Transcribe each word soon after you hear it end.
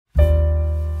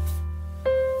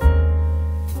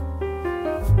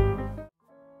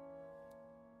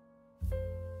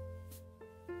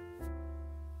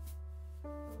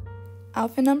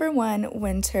Outfit number 1,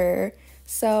 winter.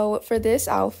 So for this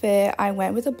outfit, I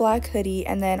went with a black hoodie,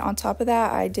 and then on top of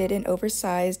that, I did an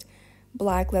oversized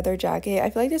black leather jacket.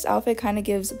 I feel like this outfit kind of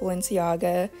gives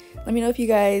Balenciaga. Let me know if you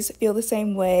guys feel the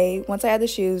same way. Once I add the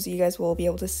shoes, you guys will be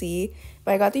able to see.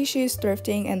 But I got these shoes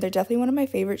thrifting, and they're definitely one of my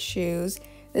favorite shoes.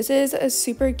 This is a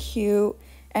super cute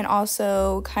and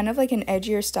also kind of like an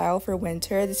edgier style for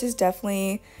winter. This is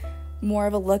definitely more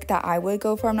of a look that I would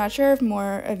go for. I'm not sure if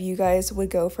more of you guys would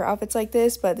go for outfits like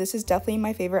this, but this is definitely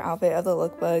my favorite outfit of the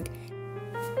lookbook.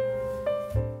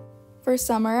 For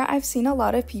summer, I've seen a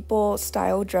lot of people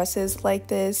style dresses like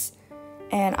this,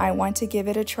 and I want to give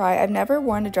it a try. I've never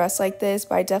worn a dress like this,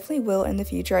 but I definitely will in the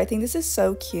future. I think this is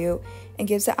so cute and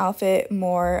gives the outfit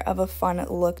more of a fun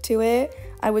look to it.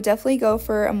 I would definitely go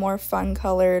for a more fun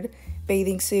colored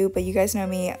bathing suit, but you guys know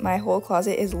me, my whole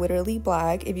closet is literally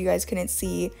black. If you guys couldn't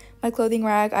see my clothing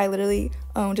rack, I literally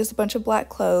own just a bunch of black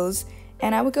clothes,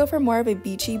 and I would go for more of a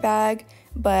beachy bag,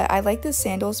 but I like the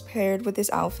sandals paired with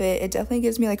this outfit. It definitely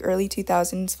gives me like early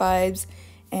 2000s vibes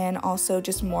and also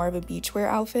just more of a beachwear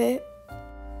outfit.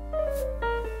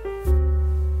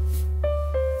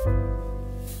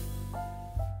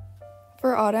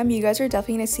 For autumn, you guys are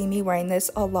definitely going to see me wearing this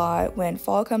a lot when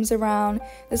fall comes around.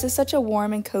 This is such a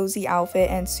warm and cozy outfit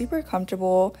and super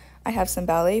comfortable. I have some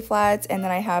ballet flats, and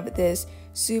then I have this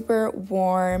super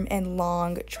warm and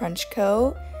long trench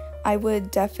coat. I would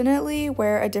definitely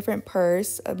wear a different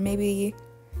purse, maybe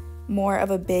more of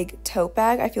a big tote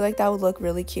bag. I feel like that would look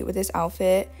really cute with this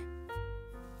outfit.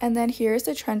 And then here's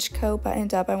the trench coat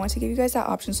buttoned up. I want to give you guys that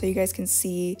option so you guys can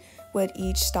see what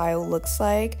each style looks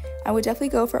like. I would definitely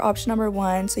go for option number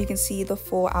 1 so you can see the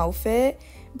full outfit,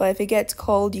 but if it gets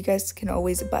cold, you guys can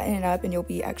always button it up and you'll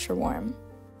be extra warm.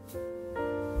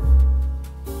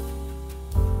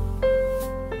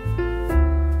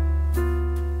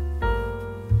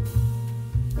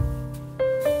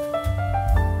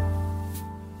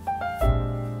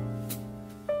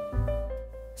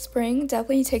 Spring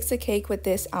definitely takes the cake with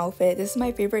this outfit. This is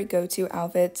my favorite go-to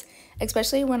outfit,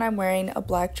 especially when I'm wearing a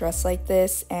black dress like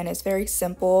this and it's very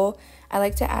simple. I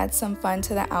like to add some fun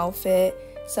to the outfit,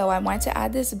 so I wanted to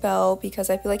add this belt because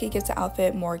I feel like it gives the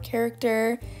outfit more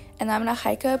character. And I'm going to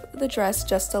hike up the dress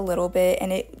just a little bit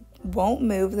and it won't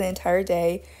move the entire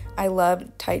day. I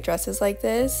love tight dresses like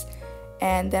this.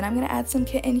 And then I'm going to add some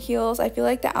kitten heels. I feel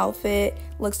like the outfit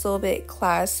looks a little bit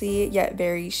classy yet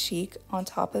very chic on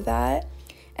top of that.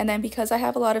 And then because I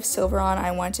have a lot of silver on, I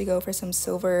want to go for some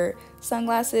silver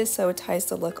sunglasses so it ties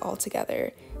the look all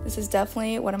together. This is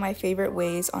definitely one of my favorite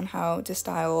ways on how to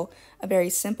style a very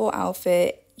simple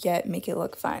outfit yet make it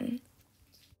look fun.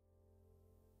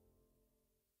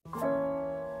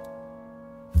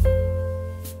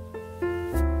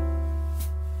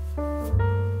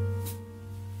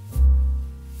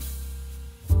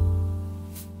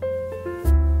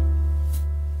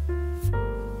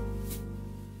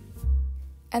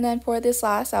 And then for this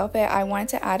last outfit, I wanted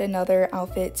to add another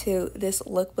outfit to this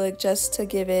lookbook just to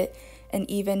give it an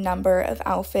even number of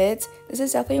outfits. This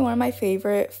is definitely one of my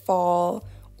favorite fall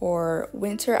or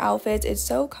winter outfits. It's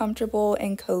so comfortable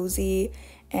and cozy,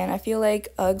 and I feel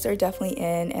like Uggs are definitely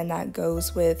in, and that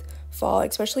goes with fall,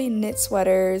 especially knit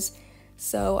sweaters.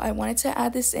 So I wanted to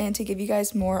add this in to give you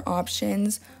guys more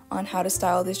options on how to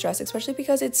style this dress, especially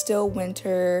because it's still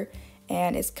winter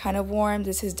and it's kind of warm.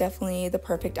 This is definitely the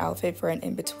perfect outfit for an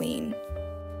in-between.